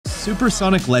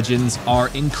Supersonic Legends are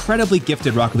incredibly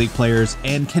gifted Rocket League players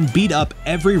and can beat up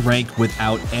every rank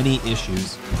without any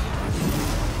issues.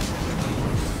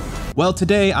 Well,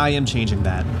 today I am changing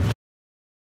that.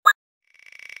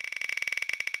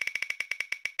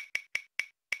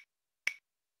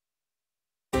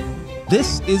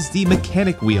 This is the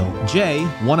mechanic wheel. Jay,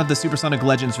 one of the Supersonic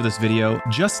Legends for this video,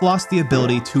 just lost the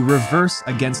ability to reverse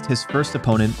against his first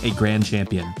opponent, a Grand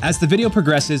Champion. As the video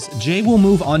progresses, Jay will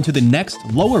move on to the next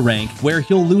lower rank where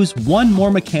he'll lose one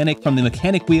more mechanic from the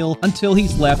mechanic wheel until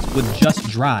he's left with just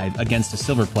drive against a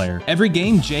silver player. Every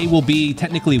game, Jay will be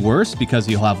technically worse because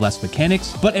he'll have less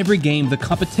mechanics, but every game, the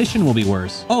competition will be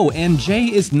worse. Oh, and Jay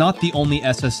is not the only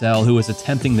SSL who is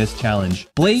attempting this challenge.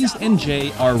 Blaze and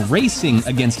Jay are racing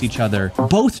against each other,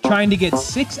 both trying to get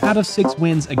 6 out of 6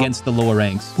 wins against the lower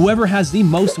ranks. Whoever has the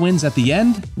most wins at the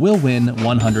end will win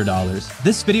 $100.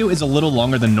 This video is a little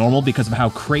longer than normal because of how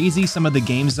crazy some of the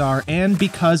games are and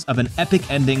because of an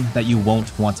epic ending that you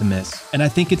won't want to miss. And I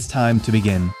think it's time to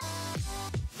begin.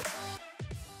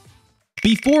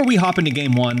 Before we hop into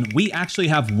game 1, we actually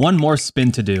have one more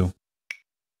spin to do.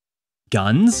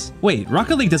 Guns? Wait,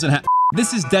 Rocket League doesn't have...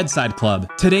 This is Deadside Club,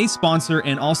 today's sponsor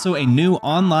and also a new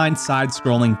online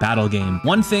side-scrolling battle game.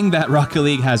 One thing that Rocket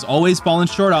League has always fallen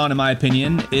short on, in my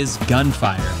opinion, is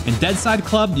gunfire. In Deadside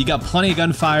Club, you got plenty of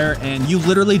gunfire and you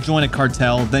literally join a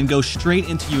cartel, then go straight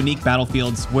into unique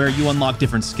battlefields where you unlock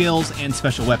different skills and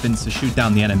special weapons to shoot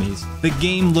down the enemies. The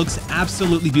game looks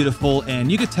absolutely beautiful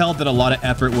and you could tell that a lot of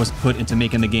effort was put into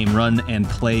making the game run and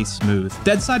play smooth.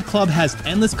 Deadside Club has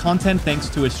endless content thanks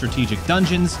to its strategic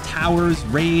dungeons, towers,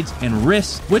 raids, and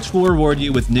risks, which will reward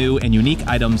you with new and unique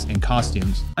items and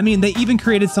costumes. I mean, they even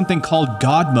created something called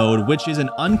God Mode, which is an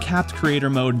uncapped creator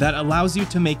mode that allows you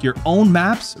to make your own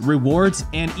maps, rewards,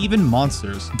 and even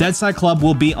monsters. Deadside Club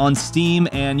will be on Steam,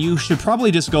 and you should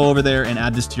probably just go over there and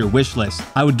add this to your wish list.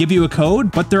 I would give you a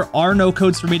code, but there are no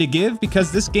codes for me to give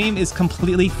because this game is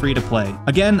completely free to play.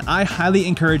 Again, I highly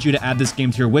encourage you to add this game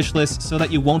to your wish list so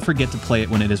that you won't forget to play it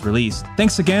when it is released.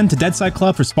 Thanks again to Deadside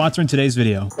Club for sponsoring today's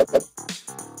video.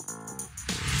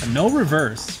 No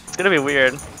reverse. It's gonna be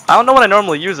weird. I don't know when I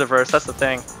normally use reverse, that's the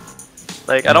thing.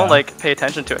 Like, I don't like pay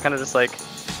attention to it, kind of just like,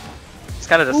 it's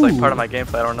kind of just like part of my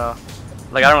gameplay, I don't know.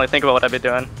 Like, I don't really think about what I've been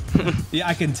doing. Yeah,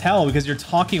 I can tell because you're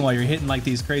talking while you're hitting like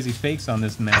these crazy fakes on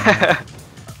this man.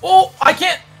 Oh, I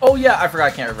can't. Oh yeah, I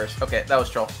forgot I can't reverse. Okay, that was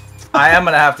troll. I am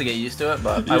gonna have to get used to it,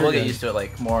 but I will get used to it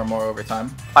like more and more over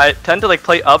time. I tend to like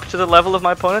play up to the level of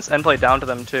my opponents and play down to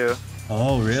them too.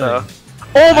 Oh, really? So,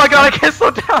 oh my god, I can't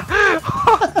slow down!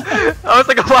 I was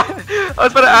like, I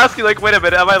was about to ask you, like, wait a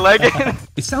minute, am I lagging?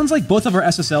 It sounds like both of our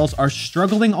SSLs are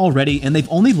struggling already and they've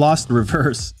only lost the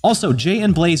reverse. Also, Jay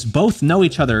and Blaze both know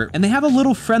each other and they have a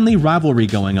little friendly rivalry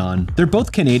going on. They're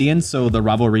both Canadian, so the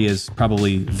rivalry is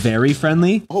probably very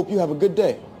friendly. I hope you have a good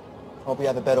day. Hope you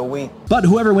have a better week. But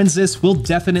whoever wins this will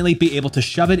definitely be able to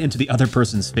shove it into the other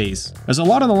person's face. There's a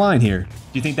lot on the line here. Do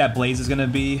you think that Blaze is gonna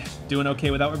be doing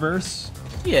okay without reverse?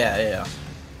 Yeah.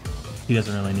 He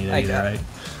doesn't really need it either, right?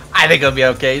 I think he'll be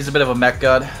okay. He's a bit of a mech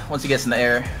god once he gets in the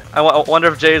air. I wonder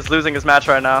if Jay's losing his match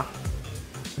right now.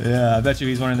 Yeah, I bet you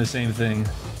he's wondering the same thing.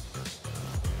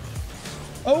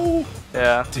 Oh!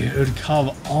 Yeah. Dude,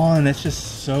 come on. That's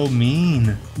just so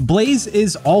mean. Blaze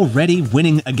is already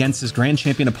winning against his Grand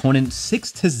Champion opponent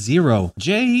 6-0.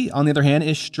 Jay, on the other hand,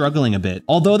 is struggling a bit.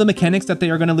 Although the mechanics that they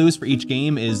are going to lose for each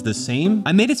game is the same,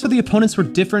 I made it so the opponents were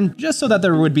different just so that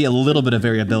there would be a little bit of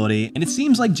variability. And it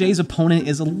seems like Jay's opponent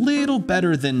is a little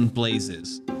better than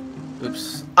Blaze's.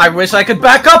 Oops. I wish I could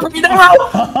back up right now!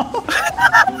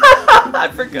 I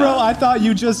forgot. Bro, I thought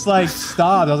you just like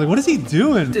stopped. I was like, what is he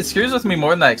doing? It screws with me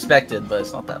more than I expected, but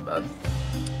it's not that bad.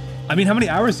 I mean, how many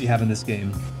hours do you have in this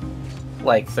game?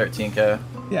 Like 13k.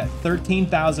 Yeah,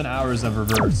 13,000 hours of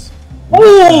reverse.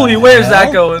 Holy, where's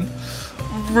that going?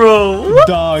 Bro.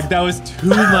 Dog, that was too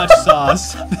much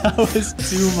sauce. That was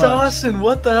too much. Sauce, and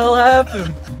what the hell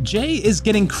happened? Jay is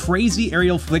getting crazy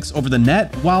aerial flicks over the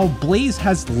net, while Blaze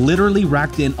has literally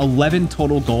racked in 11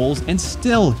 total goals, and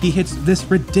still he hits this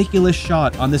ridiculous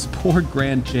shot on this poor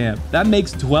Grand Champ. That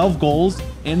makes 12 goals,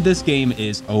 and this game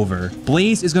is over.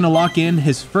 Blaze is going to lock in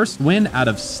his first win out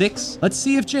of 6. Let's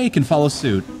see if Jay can follow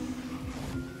suit.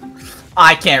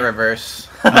 I can't reverse.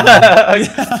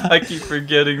 I keep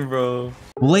forgetting, bro.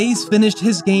 Blaze finished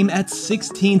his game at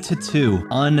 16-2.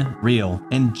 Unreal.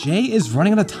 And Jay is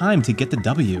running out of time to get the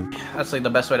W. That's like the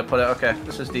best way to put it. Okay,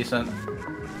 this is decent.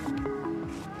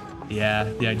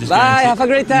 Yeah, just bye, have a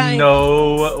great time.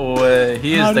 No way.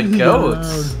 He is the GOAT.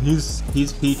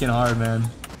 He's peaking hard, man.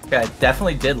 Okay, I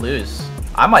definitely did lose.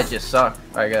 I might just suck,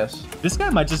 I guess. This guy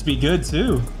might just be good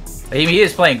too. He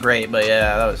is playing great, but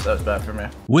yeah, that was bad for me.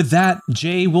 With that,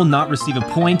 Jay will not receive a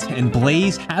point, and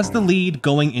Blaze has the lead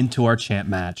going into our champ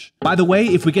match. By the way,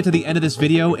 if we get to the end of this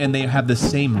video and they have the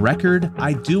same record,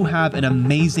 I do have an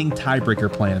amazing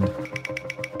tiebreaker planned.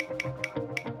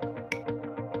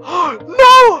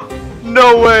 No!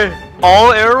 No way!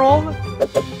 All air roll?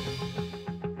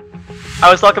 I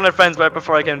was talking to my friends right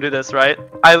before I came to do this, right?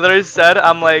 I literally said,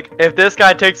 I'm like, if this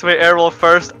guy takes away air roll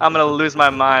first, I'm gonna lose my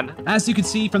mind. As you can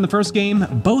see from the first game,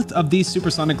 both of these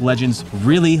supersonic legends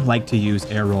really like to use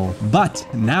air roll, but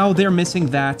now they're missing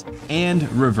that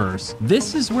and reverse.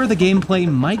 This is where the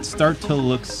gameplay might start to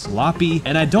look sloppy,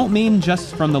 and I don't mean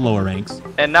just from the lower ranks.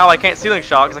 And now I can't ceiling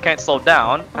shot because I can't slow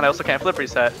down, and I also can't flip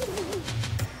reset.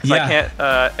 Yeah. I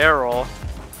can't air roll.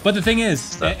 But the thing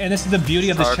is, and this is the beauty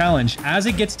of this challenge, as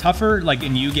it gets tougher, like,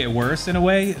 and you get worse in a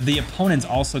way, the opponents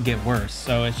also get worse.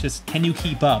 So it's just, can you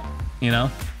keep up, you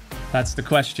know? That's the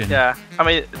question. Yeah, I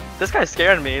mean, this guy's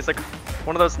scaring me. He's like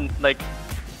one of those, like,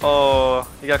 oh,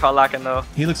 you got caught lacking though.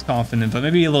 He looks confident, but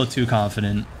maybe a little too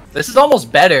confident. This is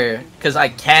almost better, because I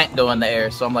can't go in the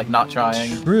air, so I'm like not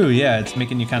trying. True, yeah, it's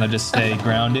making you kind of just stay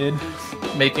grounded.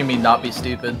 Making me not be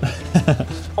stupid.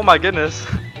 Oh my goodness.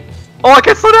 Oh, I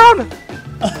can't slow down!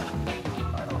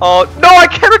 Oh, no, I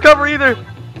can't recover either!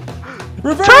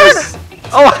 Reverse! Turn!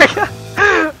 Oh my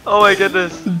god! Oh my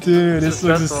goodness. Dude, this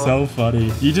looks so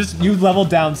funny. You leveled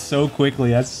down so quickly,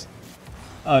 that's...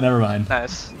 Oh, never mind.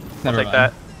 Nice. Never I'll take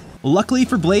that. Luckily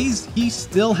for Blaze, he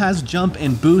still has jump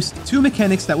and boost, two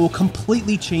mechanics that will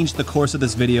completely change the course of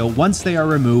this video once they are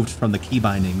removed from the key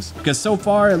bindings. Because so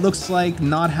far, it looks like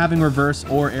not having reverse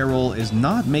or air roll is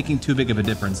not making too big of a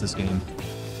difference this game.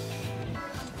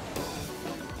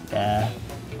 Yeah.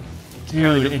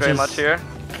 Dude, very much here.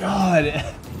 God.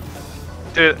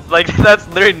 Dude, like, that's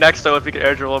literally next to if you could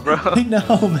air dribble, bro. I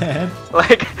know, man.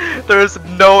 Like, there's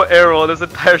no air roll this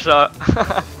entire shot.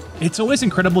 It's always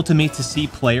incredible to me to see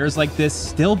players like this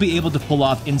still be able to pull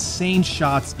off insane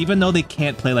shots even though they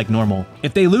can't play like normal.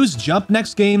 If they lose jump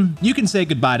next game, you can say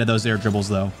goodbye to those air dribbles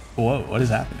though. Whoa, what is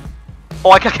happening?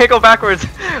 Oh, I can't go backwards.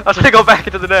 I'm trying to go back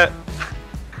into the net.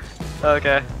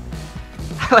 Okay.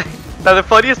 Now the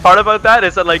funniest part about that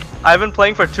is that, like, I've been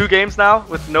playing for 2 games now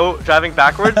with no driving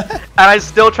backwards, and I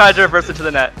still tried to reverse it to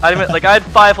the net. I had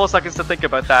 5 whole seconds to think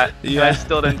about that, and I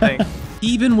still didn't think.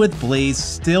 Even with Blaze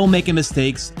still making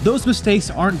mistakes, those mistakes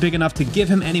aren't big enough to give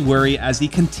him any worry as he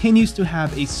continues to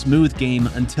have a smooth game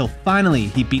until finally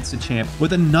he beats the champ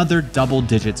with another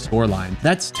double-digit scoreline.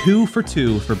 That's 2 for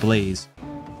 2 for Blaze.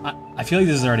 I feel like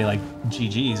this is already like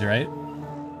GG's, right?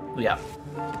 Yeah.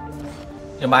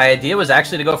 My idea was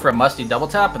actually to go for a musty double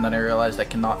tap, and then I realized I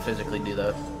cannot physically do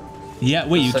that. Yeah,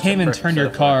 wait, you came and turned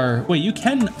your car... Wait, you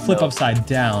can flip upside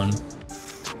down.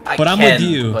 But I'm with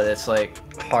you. But it's like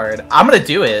hard. I'm gonna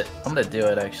do it. I'm gonna do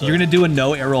it actually. You're gonna do a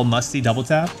no air roll musty double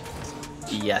tap?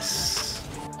 Yes.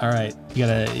 All right, you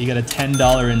got a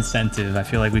 $10 incentive. I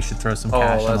feel like we should throw some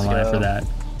cash on the line for that.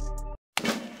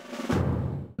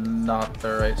 Not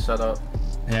the right setup.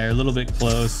 Yeah, you're a little bit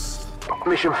close.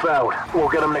 Mission failed. We'll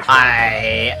get him next time.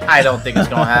 I don't think it's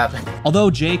gonna happen. Although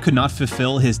Jay could not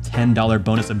fulfill his $10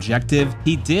 bonus objective,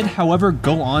 he did, however,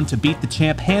 go on to beat the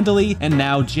champ handily, and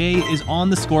now Jay is on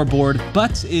the scoreboard,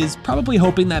 but is probably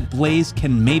hoping that Blaze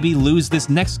can maybe lose this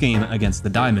next game against the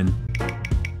Diamond.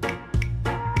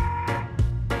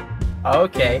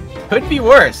 Okay, could be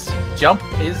worse. Jump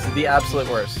is the absolute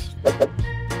worst.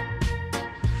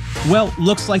 Well,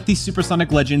 looks like these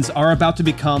supersonic legends are about to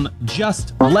become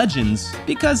just legends,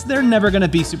 because they're never gonna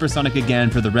be supersonic again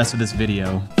for the rest of this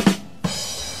video.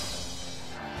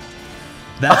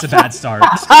 That's a bad start.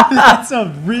 That's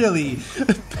a really...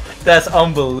 That's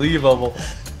unbelievable.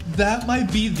 That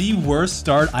might be the worst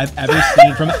start I've ever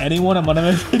seen from anyone on one of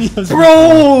my videos.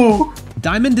 Bro!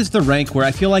 Diamond is the rank where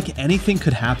I feel like anything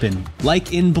could happen.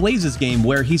 Like in Blaze's game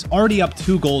where he's already up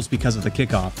 2 goals because of the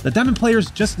kickoff. The Diamond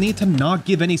players just need to not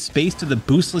give any space to the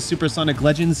boostless supersonic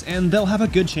legends and they'll have a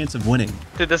good chance of winning.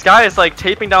 Dude, this guy is like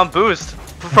taping down boost.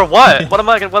 For what? What am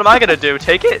I gonna do?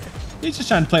 Take it? He's just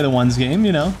trying to play the ones game,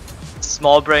 you know?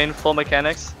 Small brain, full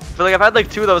mechanics. I feel like I've had like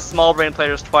 2 of those small brain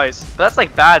players twice. But that's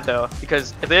like bad though,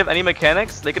 because if they have any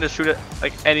mechanics, they can just shoot it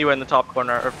like anywhere in the top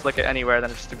corner or flick it anywhere, then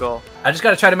it's just a goal. I just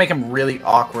gotta try to make him really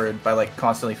awkward by like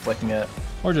constantly flicking it.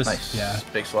 Or just, nice. Yeah.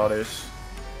 Big slaughters.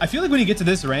 I feel like when you get to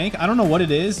this rank, I don't know what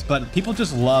it is, but people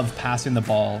just love passing the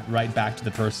ball right back to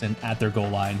the person at their goal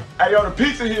line. Hey, yo, the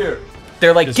pizza here.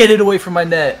 They're like, get it away from my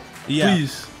net, Yeah.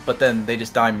 please. But then they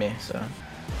just dime me, so.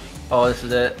 Oh, this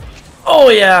is it. Oh,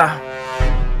 yeah.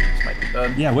 This might be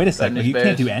done. Yeah, wait a second. You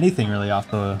can't do anything really off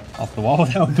the wall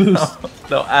without boost.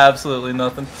 No, absolutely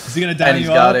nothing. Is he gonna die? And he's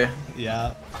got it.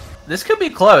 Yeah. This could be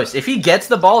close. If he gets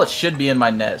the ball, it should be in my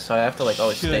net, so I have to like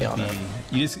always stay on it.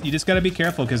 You just gotta be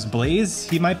careful because Blaze,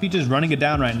 he might be just running it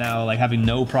down right now, like having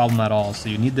no problem at all. So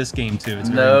you need this game too. It's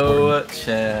very important.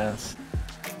 Chance.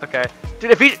 Okay,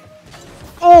 dude. If he,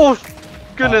 oh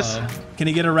goodness. Can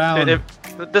he get around? Dude,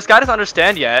 this guy doesn't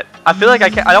understand yet. I feel like I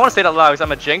can't. I don't want to say that loud because I'm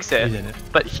gonna jinx it. He did it.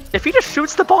 But if he just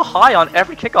shoots the ball high on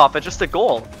every kickoff, it's just a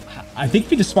goal. I think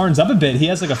if he just smartens up a bit, he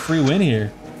has like a free win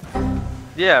here.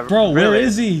 Yeah, bro. Really. Where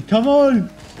is he? Come on.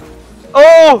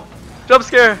 Oh, jump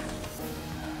scare.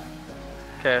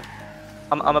 Okay,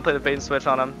 I'm gonna play the bait and switch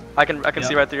on him. I can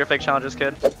see right through your fake challenges,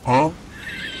 kid. Huh?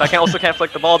 But I also can't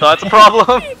flick the ball though. That's a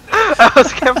problem. I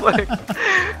also can't flick,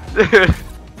 dude.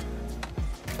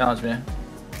 Challenge me.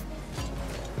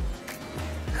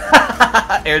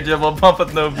 Air dribble pump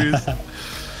with no boost.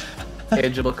 Air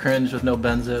dribble cringe with no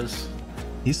benzos.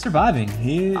 He's surviving.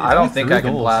 I don't think I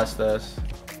can blast this.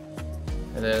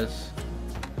 It is.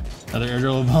 Another air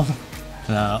dribble bump.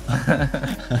 No.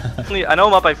 I know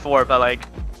I'm up by 4, but like,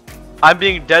 I'm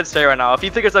being dead straight right now. If he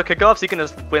figures out kickoffs, he can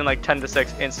just win like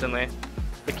 10-6 instantly.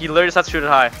 Like he literally just has to shoot it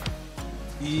high.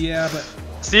 Yeah, but.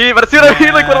 See what I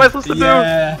mean? Like, what am I supposed to do?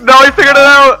 Yeah. No, he figured it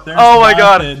out. There's oh my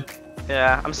nothing. god.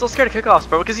 Yeah, I'm still scared of kickoffs,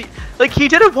 bro, because he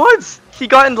did it once. He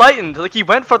got enlightened. Like he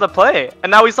went for the play,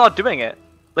 and now he's not doing it.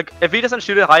 Like if he doesn't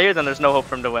shoot it higher, then there's no hope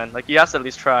for him to win. Like he has to at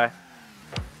least try.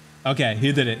 Okay,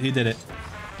 he did it. He did it.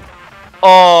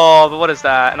 Oh, but what is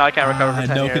that? And I can't recover for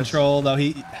 10 no years. control though.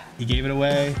 He gave it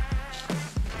away.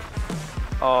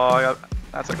 Oh,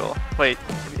 that's a goal. Wait,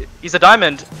 he's a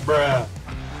diamond. Bruh.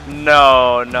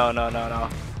 No.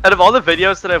 Out of all the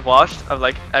videos that I've watched of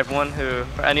like everyone who,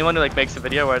 or anyone who like makes a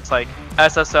video where it's like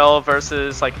SSL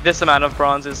versus like this amount of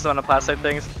bronzes, this amount of Plat type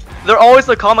things, they're always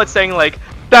the comments saying like,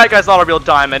 that guy's not a real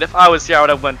diamond. If I was here, I would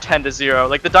have won 10-0.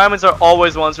 Like the diamonds are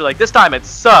always ones who are like, this diamond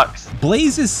sucks.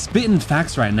 Blaze is spitting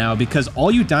facts right now because all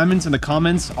you diamonds in the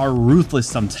comments are ruthless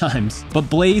sometimes. But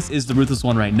Blaze is the ruthless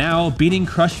one right now, beating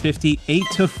Crush 50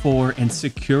 8-4 and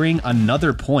securing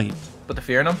another point. Put the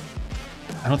fear in him.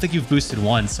 I don't think you've boosted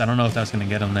once. I don't know if that's gonna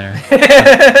get him there.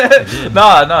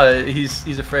 No,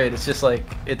 he's afraid. It's just like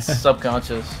it's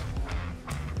subconscious.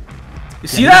 You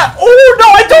see that? Oh no,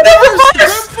 I don't ever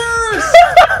reverse!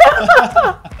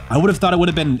 I would have thought it would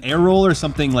have been an air roll or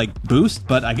something like boost,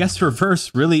 but I guess reverse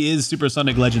really is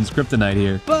Supersonic Legends kryptonite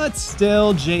here. But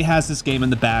still, Jay has this game in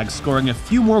the bag, scoring a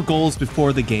few more goals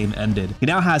before the game ended. He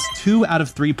now has 2 out of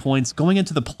 3 points going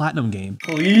into the Platinum game.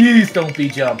 Please don't be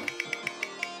jump.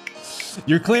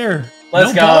 You're clear.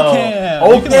 Let's No go. ball cam.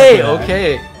 You can Okay, work with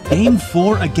that. okay. Game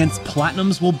 4 against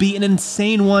Platinums will be an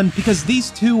insane one because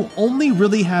these two only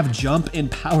really have jump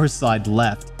and power slide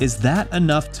left. Is that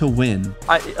enough to win?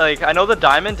 I know the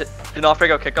diamond did not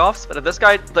figure out kickoffs, but if this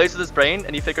guy plays with his brain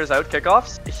and he figures out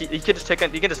kickoffs, he can just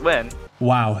he can just win.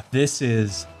 Wow, this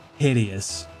is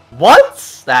hideous.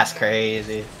 What? That's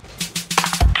crazy.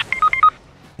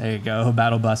 There you go,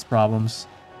 battle bus problems.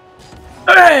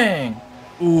 Bang!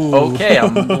 Ooh. Okay,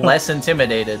 I'm less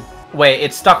intimidated. Wait,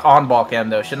 it's stuck on ball cam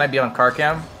though. Shouldn't I be on car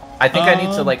cam? I think I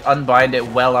need to like unbind it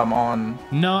while I'm on.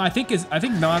 No, I think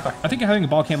having a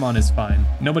ball cam on is fine.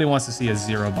 Nobody wants to see a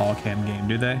 0 ball cam game,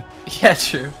 do they? Yeah,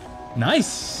 true.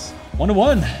 Nice.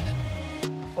 1-1.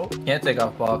 Oh, can't take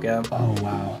off ball cam. Oh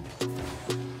wow.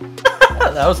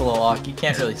 That was a little off. You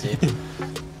can't really see.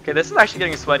 Okay, this is actually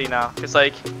getting sweaty now. It's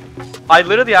like, I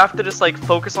literally have to just like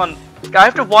focus on. I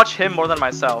have to watch him more than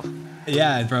myself.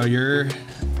 Yeah, bro, you're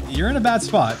in a bad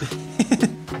spot.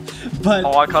 But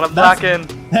oh, I caught him back in.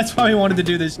 That's why we wanted to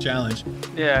do this challenge.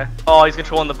 Yeah. Oh, he's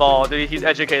controlling the ball, dude. He's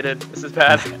educated. This is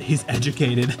bad. He's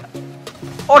educated.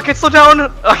 Oh, I can't slow down.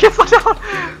 I can't slow down.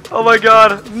 Oh my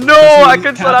god. No, I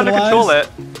can slow down to control it.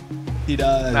 He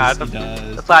does. Nah, he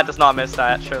does. The Plat does not miss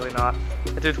that. Surely not.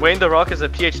 Dude, Wayne the Rock is a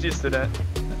PhD student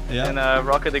in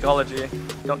rocket ecology.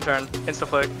 Don't turn. Insta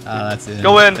flick. That's it.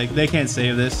 Go in. They can't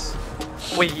save this.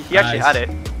 Wait, he actually had it.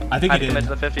 I think he did. Commit to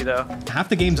the 50 though. Half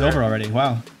the game's over already.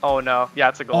 Wow. Oh no. Yeah,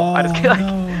 it's a goal. Oh, I just can't.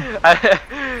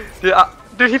 no.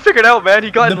 Dude, he figured out, man.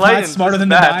 He got The enlightened. Plat's smarter than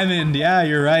the diamond. Yeah,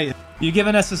 you're right. You give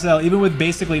an SSL, even with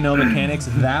basically no mechanics,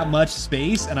 that much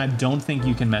space, and I don't think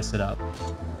you can mess it up.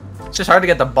 It's just hard to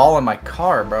get the ball in my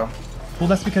car, bro. Well,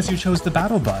 that's because you chose the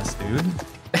battle bus, dude.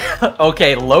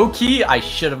 Okay, low key, I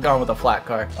should have gone with a flat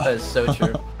car. That is so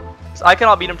true. So I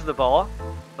cannot beat him to the ball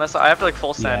unless I have to like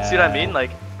full send. Yeah. See what I mean?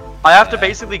 Like, I have to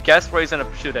basically guess where he's gonna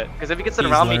shoot it. Because if he gets it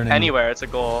around me anywhere, it's a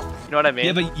goal. You know what I mean?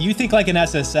 Yeah, but you think like an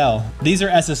SSL. These are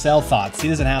SSL thoughts. He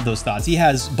doesn't have those thoughts. He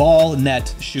has ball,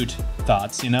 net, shoot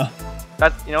thoughts, you know?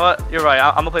 That's, you know what? You're right.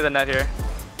 I'm gonna play the net here.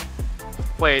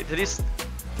 Wait, did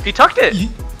he tucked it? He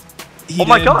oh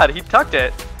my did. god, he tucked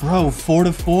it. Bro,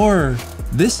 4-4.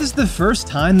 This is the first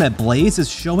time that Blaze is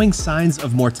showing signs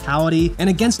of mortality and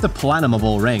against the platinum of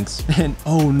all ranks. And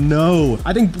oh no,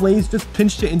 I think Blaze just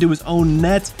pinched it into his own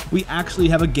net. We actually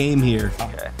have a game here.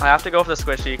 Okay, I have to go for the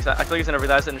squishy because I feel like he's gonna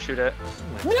realize it and shoot it.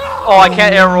 No! Oh, I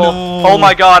can't air roll. No. Oh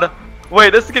my god.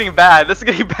 Wait, this is getting bad. This is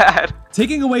getting bad.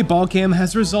 Taking away ball cam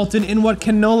has resulted in what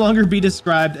can no longer be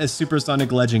described as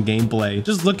Supersonic Legend gameplay.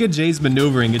 Just look at Jay's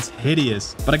maneuvering, it's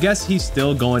hideous. But I guess he's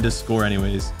still going to score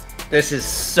anyways. This is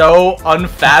so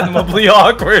unfathomably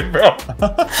awkward, bro.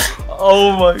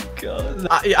 Oh my god.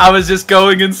 I was just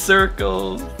going in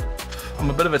circles. I'm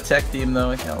a bit of a tech team though,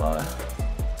 I can't lie.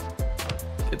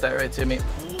 Get that right to me.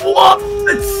 What?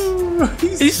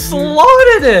 He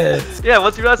slotted it! Yeah,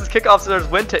 once you realize his kickoffs, there's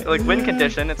win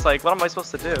condition, it's like, what am I supposed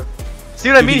to do? See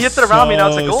what I mean? He hits it around me, now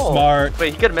it's a goal. Smart.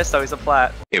 Wait, he could miss though, he's a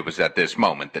Plat. It was at this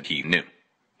moment that he knew.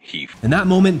 In that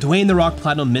moment, Dwayne The Rock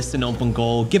Platinum missed an open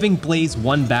goal, giving Blaze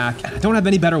one back. I don't have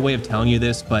any better way of telling you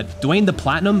this, but Dwayne the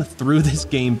Platinum threw this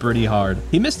game pretty hard.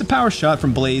 He missed a power shot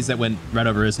from Blaze that went right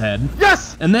over his head.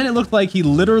 Yes! And then it looked like he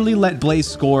literally let Blaze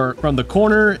score from the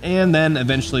corner, and then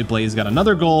eventually Blaze got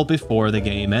another goal before the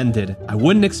game ended. I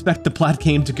wouldn't expect the Plat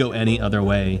game to go any other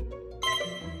way.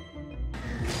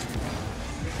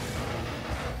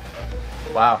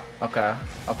 Wow, okay.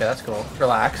 Okay, that's cool.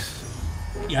 Relax.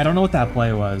 Yeah, I don't know what that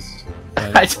play was.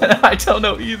 I don't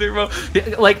know either, bro.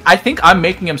 Like, I think I'm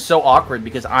making him so awkward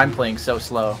because I'm playing so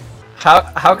slow.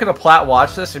 How can a Plat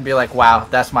watch this and be like, wow,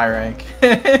 that's my rank?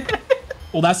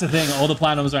 Well, that's the thing. All the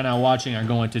Platinums right now watching are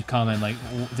going to comment like,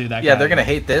 dude, that guy. Yeah, they're going to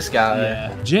hate this guy.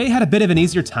 Yeah. Jay had a bit of an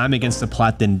easier time against the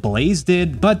Plat than Blaze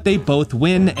did, but they both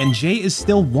win, and Jay is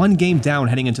still one game down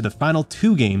heading into the final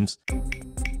 2 games.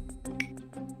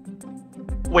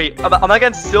 Wait, I'm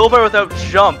against silver without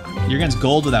jump. You're against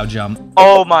gold without jump.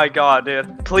 Oh my god,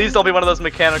 dude. Please don't be one of those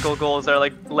mechanical goals that are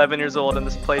like 11 years old and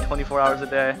just play 24 hours a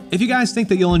day. If you guys think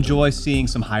that you'll enjoy seeing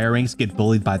some higher ranks get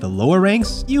bullied by the lower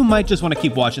ranks, you might just want to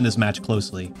keep watching this match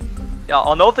closely. Yeah,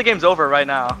 I'll know if the game's over right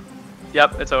now.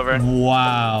 Yep, it's over.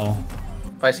 Wow.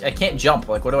 I can't jump.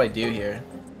 Like, what do I do here?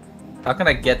 How can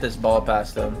I get this ball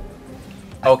past him?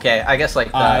 Okay, I guess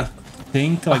like that.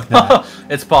 Think like that.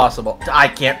 It's possible. I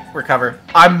can't recover.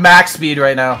 I'm max speed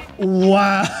right now.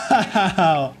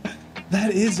 Wow.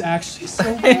 That is actually so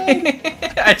good.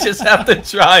 I just have to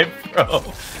try, bro.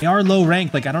 They are low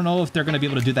ranked. Like, I don't know if they're going to be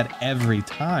able to do that every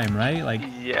time, right? Like,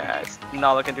 yeah, it's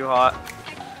not looking too hot.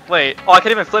 Wait. Oh, I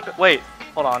can't even flip it. Wait.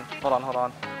 Hold on. Hold on. Hold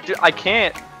on. Dude, I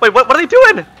can't. Wait, what are they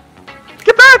doing?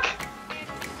 Get back!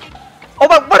 Oh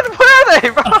my, where are they,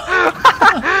 bro?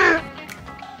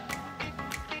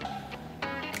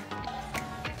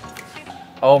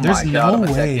 Oh there's my god, no I'm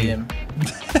a way.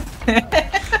 tech team.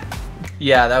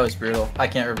 Yeah, that was brutal. I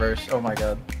can't reverse. Oh my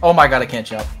god. Oh my god, I can't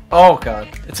jump. Oh god.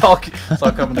 It's all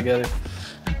coming together.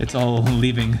 It's all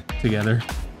leaving together.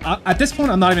 At this point,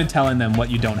 I'm not even telling them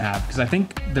what you don't have, because I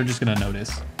think they're just going to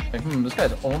notice. Like, this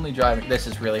guy's only driving. This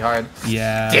is really hard.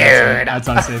 Yeah, dude. That's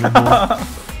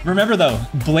unsavable. Remember though,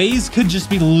 Blaze could just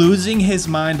be losing his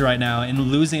mind right now and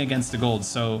losing against the gold,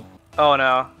 so... Oh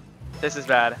no. This is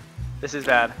bad. This is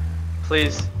bad.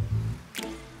 Please.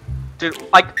 Dude,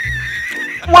 what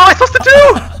am I supposed to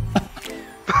do?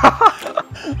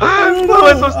 What am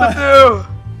I supposed to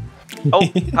do? Oh,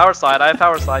 power slide. I have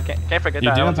power slide. Can't forget that.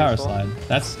 You're doing That power useful. slide.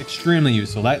 That's extremely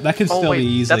useful. That could still wait, be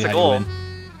easily that's a how goal. you win.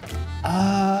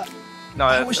 No,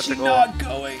 How is that's she a goal. not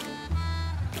going?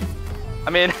 I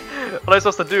mean, what am I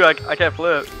supposed to do? I can't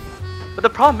flip. But the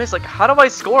problem is, like, how do I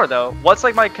score though? What's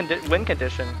like my win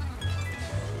condition?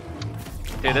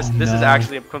 Dude, this is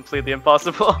actually completely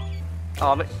impossible.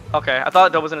 Okay, I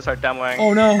thought Dope was gonna start demoing.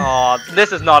 Oh no. Oh,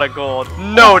 this is not a gold.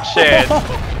 No chance.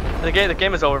 The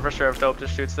game is over for sure if Dope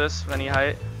just shoots this any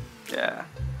height. Yeah,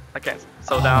 I can't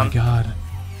slow down. Oh my god.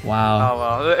 Wow. Oh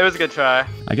well, it was a good try.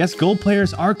 I guess gold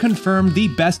players are confirmed the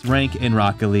best rank in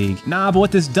Rocket League. Nah, but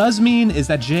what this does mean is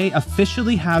that Jay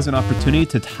officially has an opportunity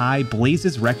to tie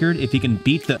Blaze's record if he can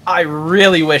beat the... I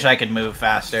really wish I could move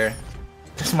faster.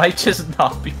 This might just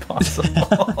not be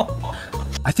possible.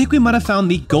 I think we might have found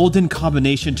the golden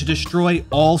combination to destroy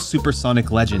all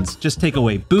Supersonic Legends. Just take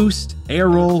away boost, air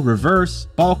roll, reverse,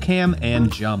 ball cam,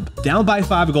 and jump. Down by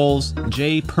 5 goals,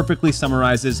 Jay perfectly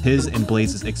summarizes his and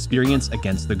Blaze's experience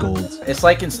against the golds. It's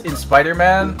like in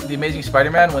Spider-Man, The Amazing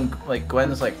Spider-Man, when like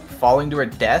Gwen's like falling to her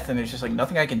death and there's just like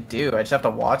nothing I can do. I just have to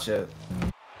watch it.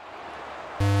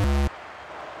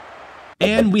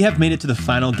 And we have made it to the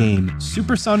final game.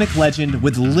 Supersonic Legend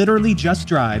with literally just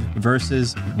drive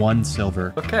versus 1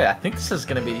 silver. Okay, I think this is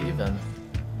gonna be even.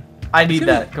 I need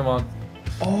that. Come on.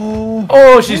 Oh.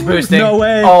 Oh, she's boosting. No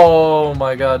way. Oh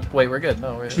my god. Wait, we're good.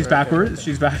 No, She's backwards.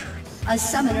 She's backwards. A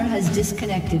summoner has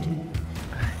disconnected.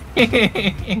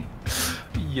 Yeah.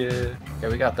 Yeah,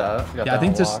 we got that. We got Yeah, I that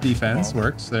think just unlocked. defense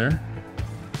works there.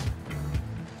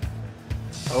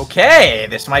 Okay,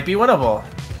 this might be winnable.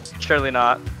 Surely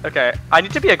not. Okay, I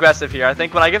need to be aggressive here. I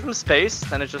think when I give him space,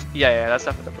 then it's just yeah, that's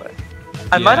definitely the play.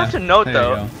 I might Yeah, have to note there you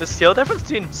though, go. the skill difference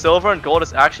between silver and gold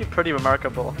is actually pretty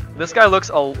remarkable. This guy looks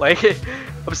like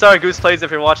I'm sorry, Goose Plays,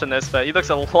 if you're watching this, but he looks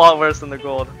a lot worse than the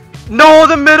gold. No,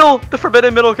 the middle, the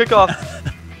forbidden middle kickoff.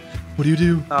 What do you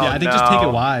do? Oh, yeah, I think just take it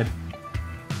no. wide.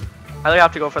 I think I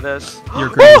have to go for this. You're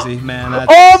crazy, man.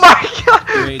 That's Oh my god!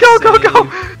 great Go, go, go!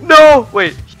 save. No!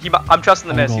 Wait, I'm trusting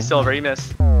the Oh, miss. goal. He's silver. He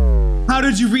missed. How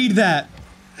did you read that?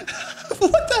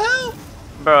 What the hell?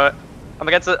 Bro, I'm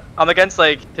against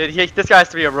like, dude, this guy has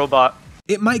to be a robot.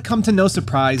 It might come to no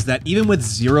surprise that even with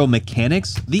zero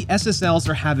mechanics, the SSLs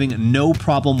are having no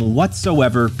problem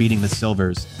whatsoever beating the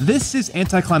silvers. This is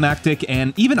anticlimactic,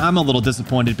 and even I'm a little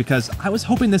disappointed because I was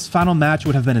hoping this final match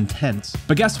would have been intense.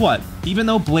 But guess what? Even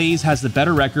though Blaze has the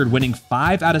better record, winning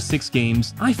 5 out of 6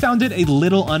 games, I found it a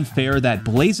little unfair that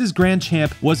Blaze's Grand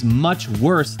Champ was much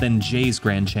worse than Jay's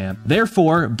Grand Champ.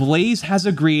 Therefore, Blaze has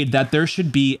agreed that there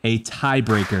should be a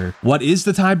tiebreaker. What is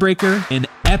the tiebreaker? An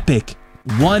epic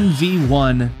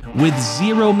 1v1 with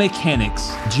zero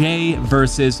mechanics, Jay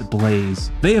versus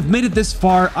Blaze. They have made it this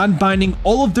far, unbinding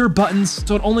all of their buttons,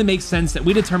 so it only makes sense that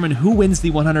we determine who wins the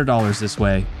 $100 this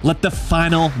way. Let the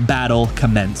final battle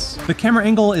commence. The camera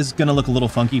angle is gonna look a little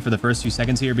funky for the first few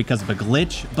seconds here because of a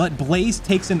glitch, but Blaze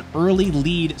takes an early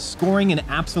lead, scoring an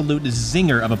absolute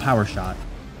zinger of a power shot.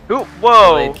 Ooh,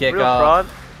 whoa! Late kick Real off.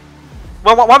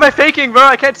 fraud. Why am I faking, bro?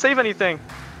 I can't save anything.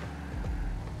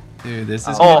 Dude, this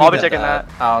is Oh, gonna I'll be be checking that.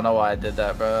 I don't know why I did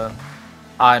that, bro.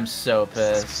 I'm so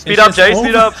pissed. Speed It's up, just Jay.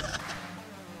 Speed over. up.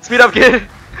 Speed up, kid.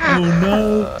 Oh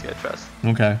no. Good trust.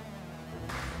 Okay.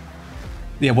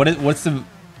 Yeah, what's the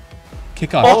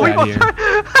kickoff Oh, shot wait,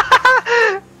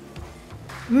 here?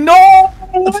 No!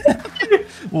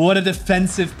 What a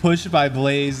defensive push by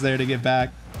Blaze there to get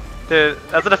back. Dude,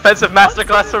 that's a defensive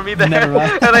masterclass for me there. Never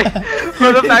mind. And like,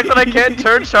 for the fact that I can't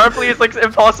turn sharply, it's like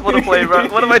impossible to play, bro.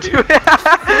 What am I doing?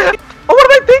 Oh,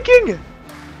 what am I thinking?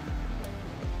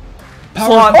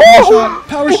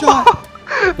 Power shot!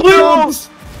 Blooms!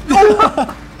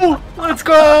 Let's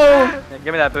go! Yeah,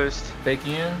 give me that boost.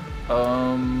 Faking you?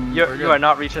 You are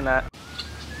not reaching that.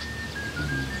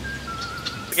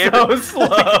 The game, so slow.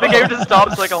 the game just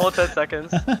stops like a whole 10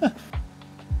 seconds. Oh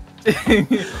no,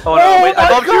 Oh wait, I my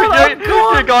bumped you. God, I'm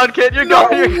gone. You're gone, kid. You're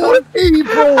gone. You're gone. Hey,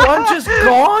 bro, I'm just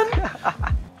gone?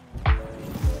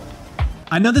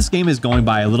 I know this game is going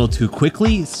by a little too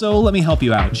quickly, so let me help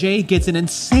you out. Jay gets an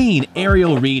insane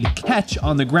aerial read catch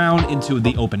on the ground into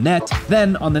the open net.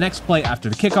 Then on the next play after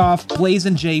the kickoff, Blaze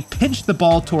and Jay pinch the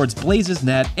ball towards Blaze's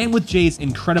net, and with Jay's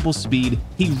incredible speed,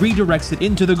 he redirects it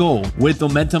into the goal. With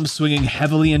momentum swinging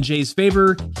heavily in Jay's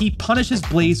favor, he punishes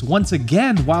Blaze once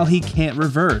again while he can't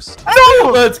reverse. No!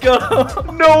 Let's go!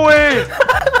 No way.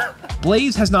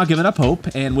 Blaze has not given up hope,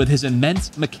 and with his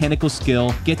immense mechanical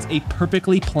skill, gets a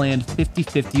perfectly planned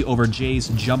 50-50 over Jay's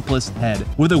jumpless head.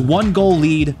 With a 1-goal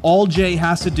lead, all Jay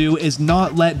has to do is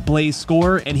not let Blaze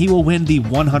score, and he will win the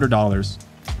 $100.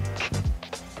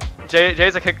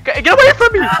 Jay's a kick. Get away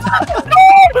from me!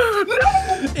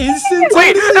 Instant.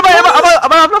 Wait, am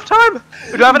I have enough time?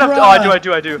 Do I have enough? Bruh,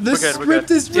 Oh, I do. The We're good. script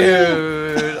is real.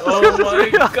 Dude, oh my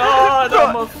god,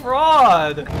 I'm a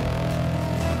fraud!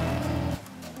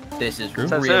 This is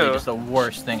Says really who? just the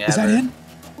worst thing ever. Is that in?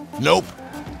 Nope.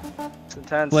 It's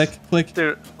intense. Click.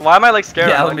 Dude, why am I like scared?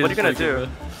 Yeah, I'm let me like, what are you just gonna flick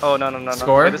do? Oh, no.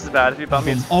 Score? Okay, this is bad. If you bump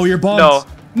me, it's... Oh, you're bummed. No.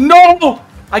 No!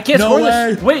 I can't No score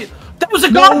way. this! Wait, that was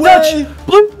a No god way. touch!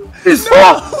 Blue is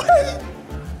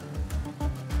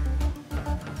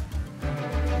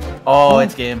Oh,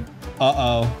 it's game.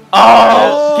 Uh-oh.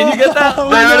 Oh! Can you get that? Oh,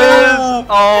 There it is! no.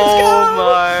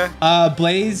 Oh my.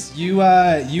 Blaze,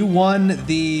 you won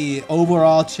the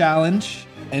overall challenge,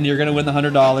 and you're gonna win the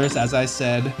 $100. As I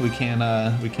said, we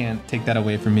can't take that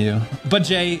away from you. But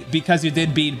Jay, because you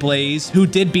did beat Blaze, who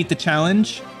did beat the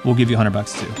challenge, we'll give you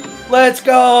 $100 too. Let's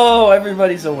go!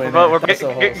 Everybody's a winner. Bro, That's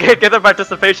so wholesome. get the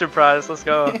participation prize. Let's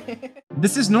go.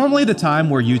 This is normally the time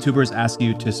where YouTubers ask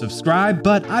you to subscribe,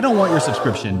 but I don't want your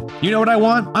subscription. You know what I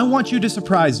want? I want you to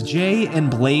surprise Jay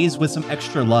and Blaze with some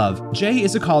extra love. Jay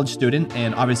is a college student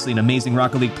and obviously an amazing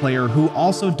Rocket League player who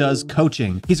also does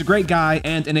coaching. He's a great guy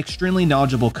and an extremely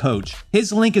knowledgeable coach.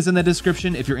 His link is in the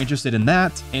description if you're interested in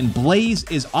that. And Blaze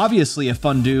is obviously a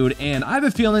fun dude, and I have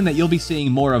a feeling that you'll be seeing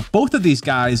more of both of these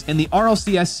guys in the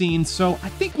RLCS scene, so I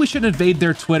think we should invade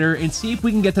their Twitter and see if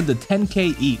we can get them to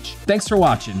 10K each. Thanks for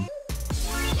watching.